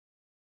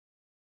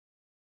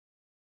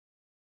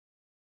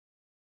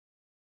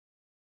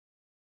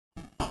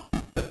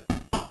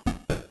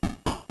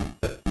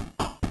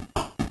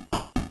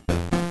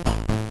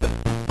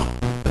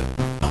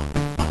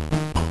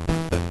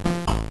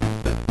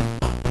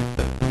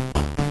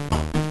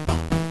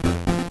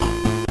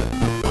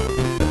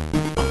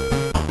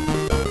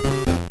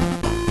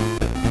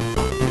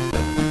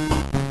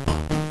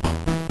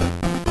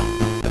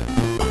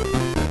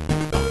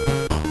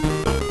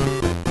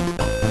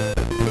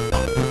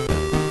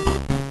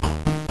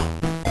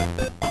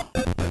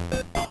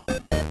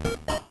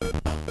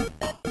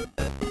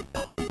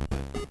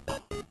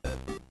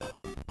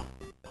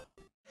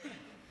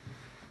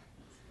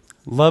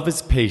Love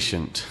is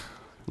patient.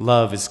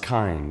 Love is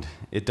kind.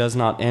 It does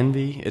not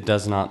envy. It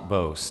does not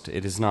boast.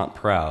 It is not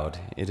proud.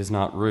 It is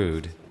not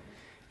rude.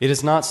 It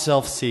is not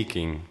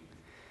self-seeking.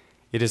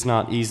 It is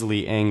not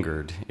easily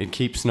angered. It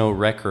keeps no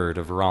record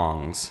of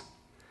wrongs.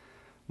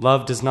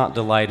 Love does not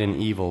delight in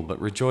evil, but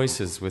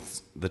rejoices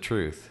with the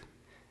truth.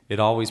 It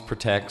always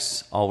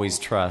protects, always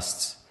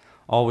trusts,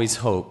 always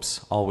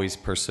hopes, always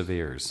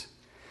perseveres.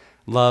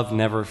 Love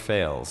never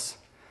fails.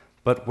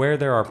 But where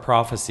there are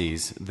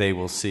prophecies, they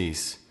will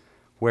cease.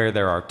 Where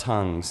there are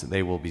tongues,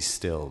 they will be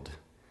stilled.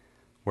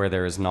 Where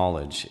there is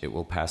knowledge, it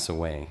will pass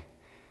away.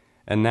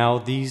 And now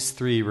these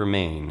three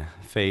remain,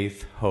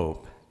 faith,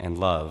 hope, and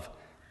love,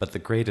 but the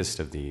greatest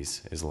of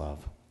these is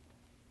love.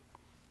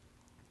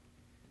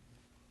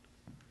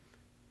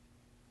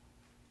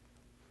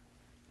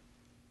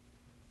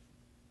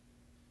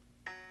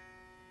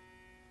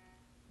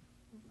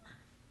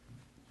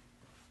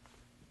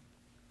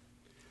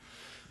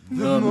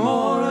 The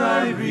more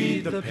I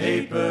read the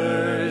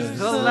papers,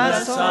 the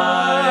less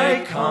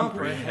I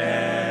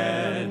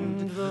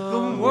comprehend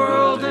the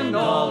world and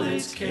all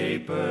its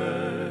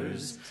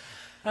capers,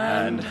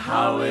 and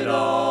how it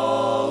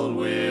all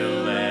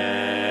will end.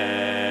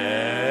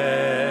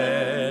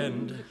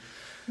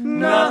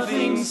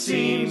 Nothing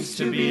seems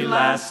to be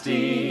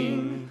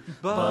lasting,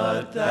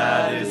 but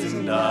that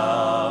isn't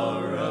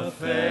our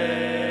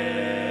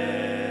affair.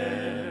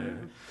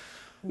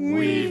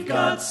 We've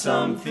got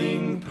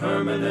something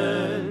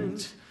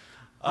permanent,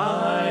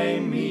 I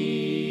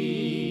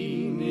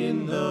mean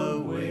in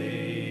the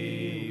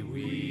way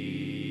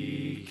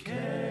we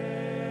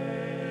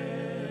care.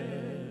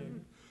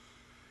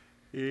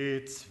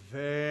 It's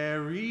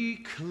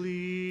very clear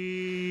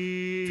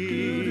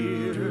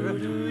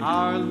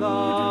our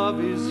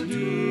love is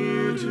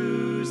here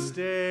to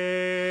stay,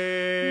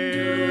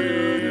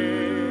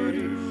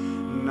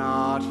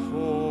 not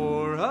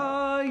for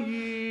a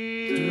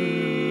year,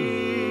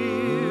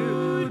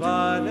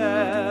 but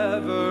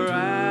ever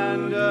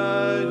and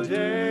a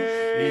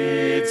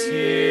day. It's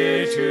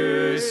here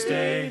to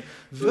stay.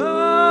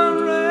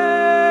 The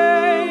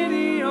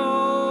radio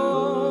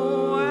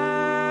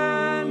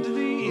and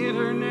the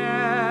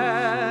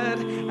internet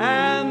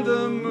and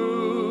the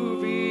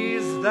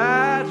movies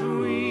that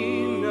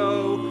we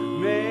know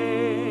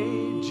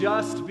may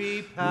just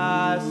be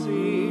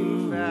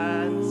passing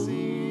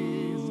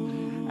fancies,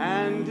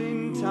 and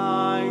in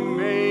time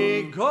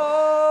may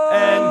go.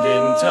 And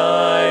in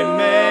time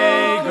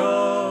may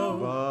go.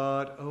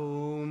 But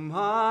oh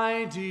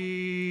my dear,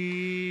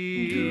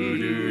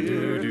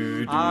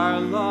 our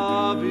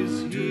love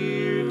is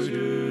here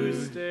to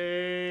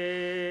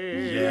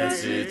stay.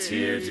 Yes, it's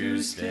here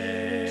to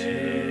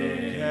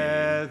stay.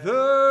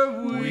 Together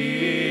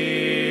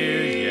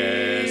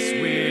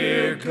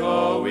we're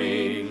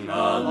going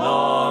a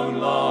long,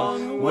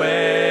 long way.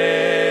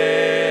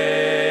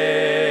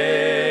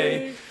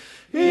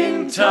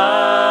 In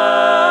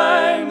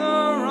time,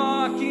 the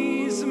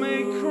Rockies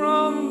may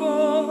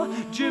crumble,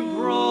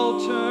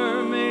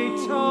 Gibraltar may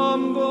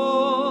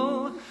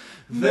tumble.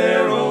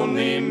 they're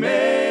only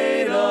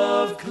made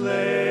of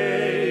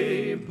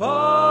clay,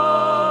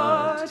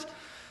 but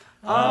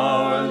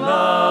our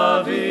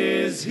love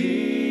is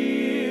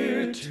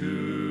here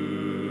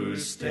to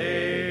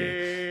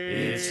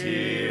stay. It's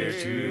here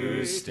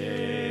to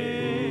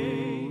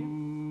stay.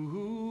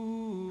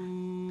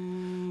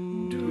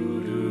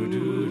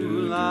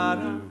 Do-do-do-do-do. La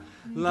da,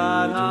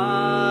 la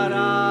da,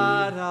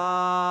 da,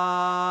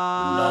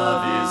 da.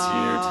 Love is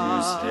here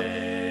to stay.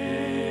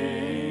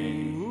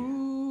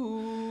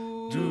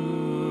 Do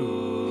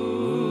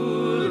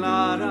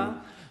La da,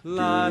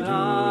 la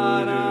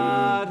da,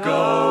 da, da.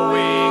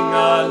 going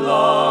a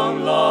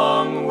long,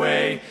 long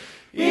way.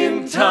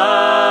 In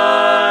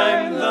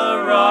time,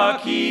 the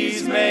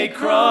Rockies may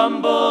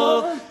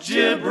crumble,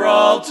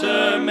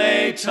 Gibraltar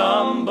may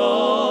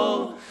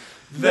tumble.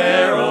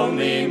 They're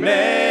only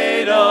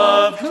made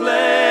of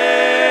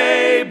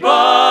clay,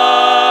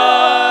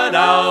 but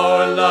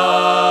our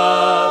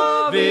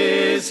love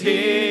is here.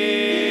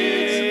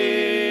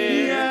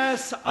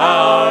 Yes,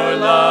 Our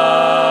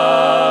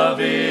love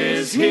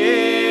is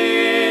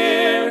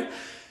here.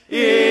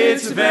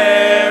 It's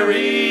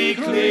very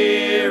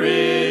clear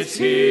it's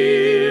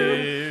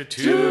here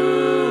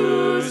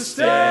to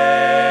stay.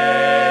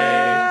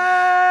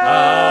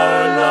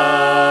 Our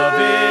love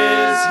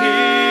is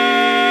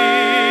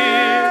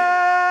here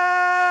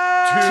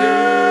to